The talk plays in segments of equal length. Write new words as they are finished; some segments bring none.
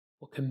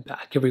Welcome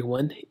back,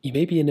 everyone. You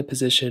may be in a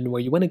position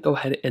where you want to go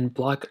ahead and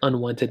block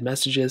unwanted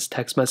messages,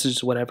 text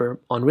messages, whatever,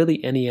 on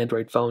really any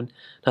Android phone.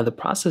 Now, the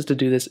process to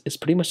do this is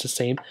pretty much the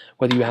same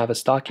whether you have a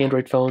stock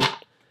Android phone,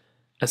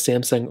 a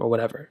Samsung, or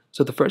whatever.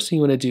 So the first thing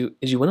you want to do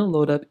is you want to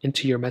load up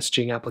into your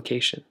messaging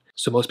application.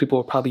 So most people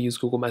will probably use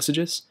Google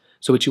Messages.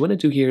 So what you want to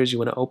do here is you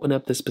want to open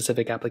up this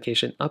specific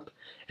application up,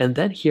 and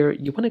then here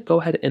you want to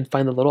go ahead and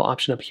find the little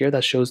option up here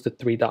that shows the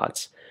three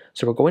dots.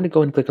 So we're going to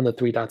go and click on the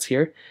three dots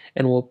here,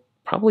 and we'll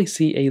probably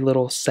see a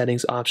little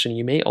settings option.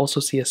 You may also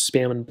see a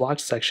spam and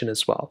block section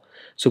as well.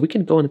 So we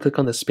can go and click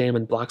on the spam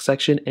and block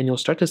section, and you'll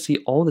start to see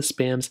all the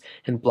spams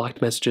and blocked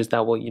messages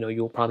that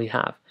you'll probably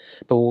have.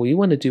 But what we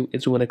want to do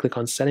is we want to click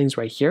on settings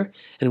right here,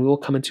 and we will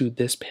come into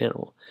this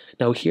panel.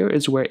 Now here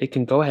is where it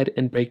can go ahead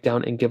and break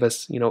down and give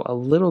us a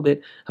little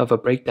bit of a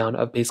breakdown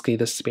of basically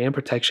the spam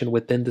protection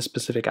within the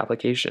specific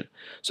application.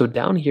 So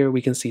down here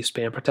we can see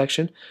spam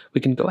protection.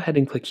 We can go ahead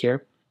and click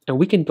here, and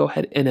we can go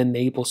ahead and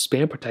enable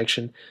spam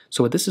protection.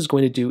 So what this is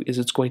going to do is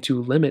it's going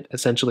to limit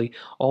essentially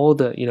all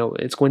the,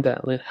 it's going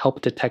to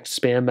help detect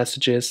spam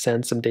messages,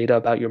 send some data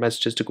about your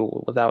messages to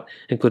Google without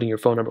including your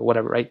phone number,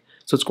 whatever, right?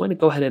 So it's going to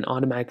go ahead and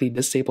automatically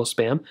disable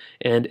spam.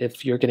 And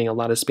if you're getting a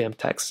lot of spam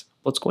texts,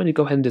 well, it's going to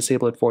go ahead and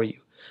disable it for you.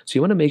 So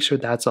you want to make sure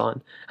that's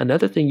on.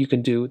 Another thing you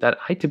can do that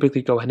I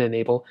typically go ahead and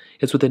enable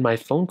is within my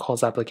phone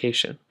calls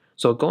application.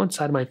 So I'll go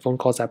inside my phone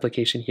calls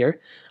application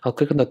here. I'll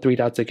click on the three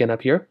dots again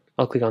up here.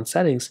 I'll click on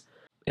settings,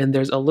 and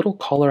there's a little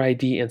caller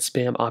ID and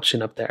spam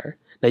option up there.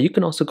 Now you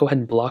can also go ahead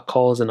and block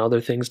calls and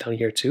other things down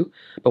here too,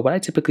 but what I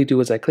typically do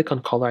is I click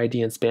on caller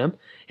ID and spam,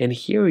 and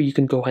here you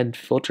can go ahead and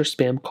filter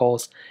spam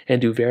calls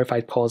and do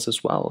verified calls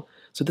as well.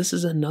 So this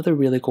is another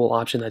really cool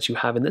option that you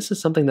have, and this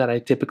is something that I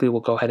typically will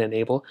go ahead and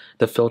enable,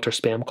 the filter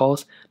spam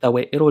calls. That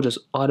way it'll just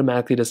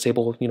automatically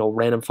disable,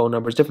 random phone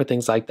numbers, different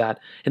things like that,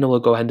 and it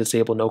will go ahead and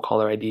disable no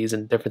caller IDs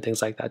and different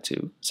things like that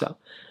too. So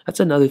that's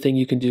another thing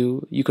you can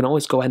do. You can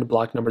always go ahead and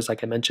block numbers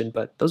like I mentioned,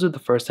 but those are the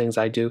first things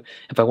I do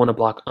if I want to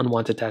block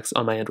unwanted text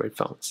on my Android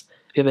phones.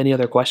 If you have any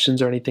other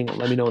questions or anything,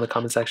 let me know in the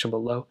comment section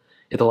below.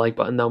 Hit the like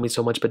button, that would mean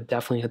so much, but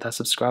definitely hit that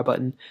subscribe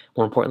button.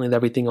 More importantly than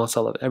everything else,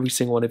 I love every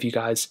single one of you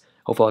guys.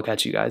 Hopefully I'll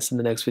catch you guys in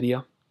the next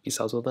video. Peace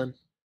out till then.